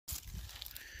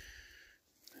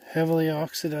heavily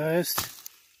oxidized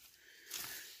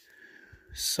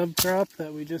subcrop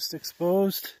that we just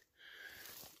exposed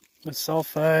with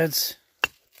sulfides.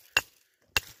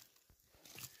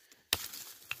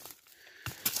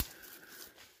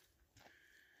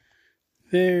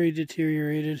 Very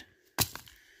deteriorated,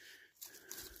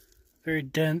 very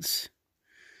dense.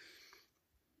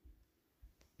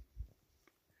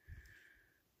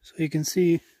 So you can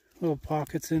see little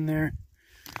pockets in there.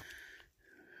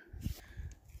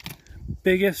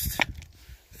 Biggest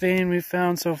vein we've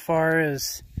found so far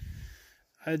is,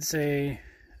 I'd say,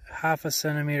 1/2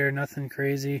 centimeter, nothing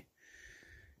crazy.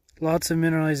 Lots of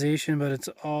mineralization, but it's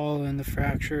all in the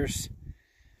fractures.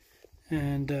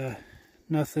 And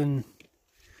nothing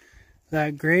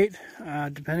that great.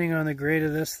 Depending on the grade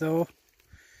of this though,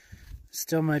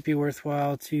 still might be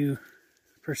worthwhile to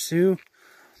pursue.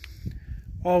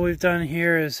 All we've done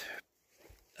here is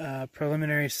a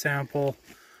preliminary sample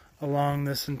along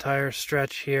this entire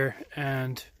stretch here,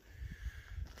 and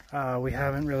we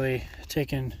haven't really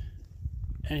taken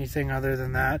anything other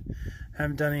than that.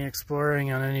 Haven't done any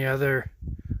exploring on any other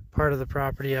part of the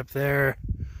property up there,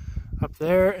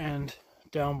 and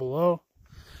down below.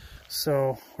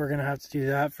 So we're gonna have to do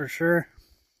that for sure.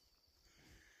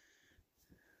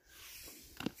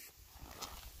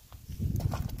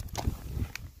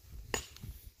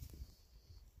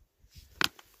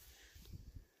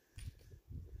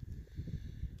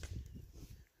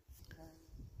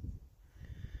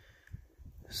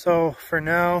 So for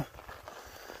now,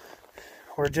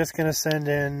 we're just gonna send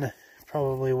in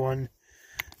probably one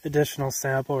additional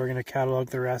sample. We're gonna catalog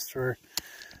the rest. We're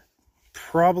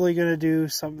probably going to do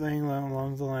something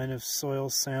along the line of soil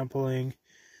sampling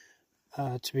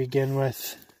to begin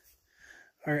with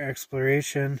our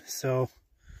exploration. So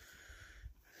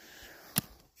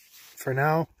for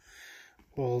now,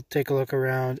 we'll take a look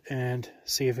around and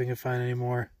see if we can find any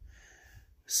more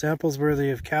samples worthy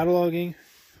of cataloging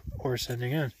or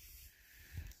sending in.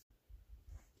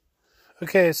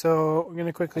 Okay, so we're going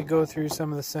to quickly go through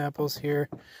some of the samples here.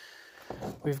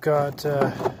 We've got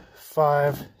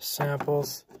 5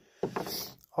 samples,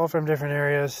 all from different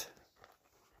areas,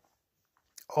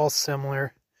 all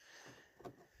similar.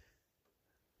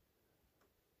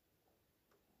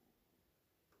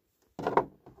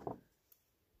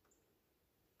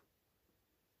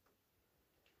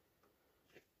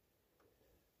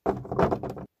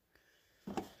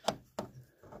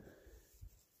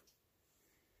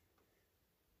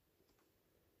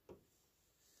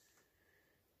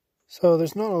 So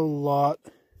there's not a lot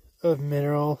of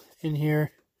mineral in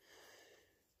here.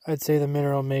 I'd say the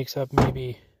mineral makes up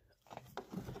maybe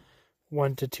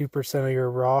 1 to 2% of your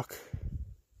rock.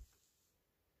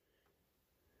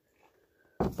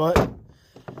 But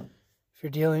if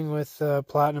you're dealing with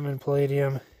platinum and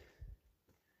palladium,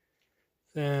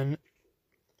 then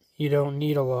you don't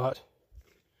need a lot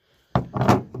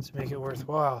to make it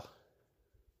worthwhile.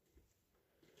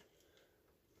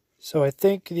 So I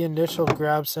think the initial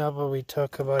grab sample we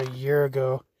took about a year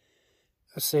ago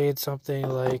assayed something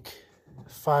like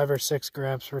 5 or 6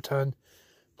 grams per ton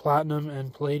platinum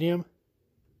and palladium,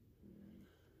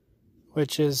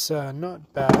 which is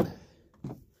not bad.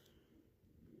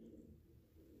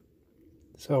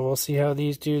 So we'll see how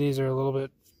these do. These are a little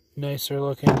bit nicer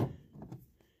looking.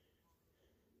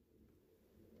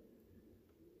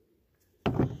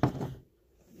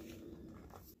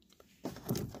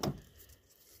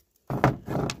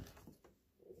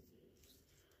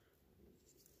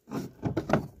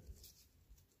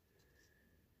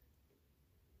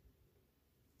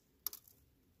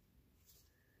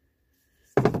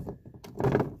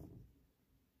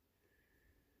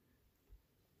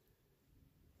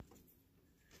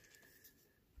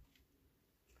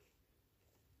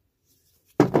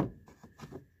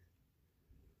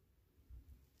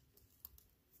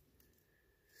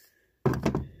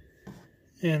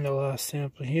 And the last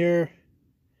sample here.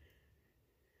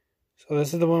 So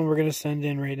this is the one we're going to send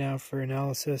in right now for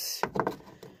analysis.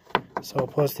 So I'll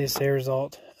post the assay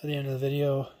result at the end of the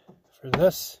video for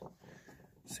this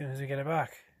as soon as we get it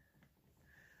back.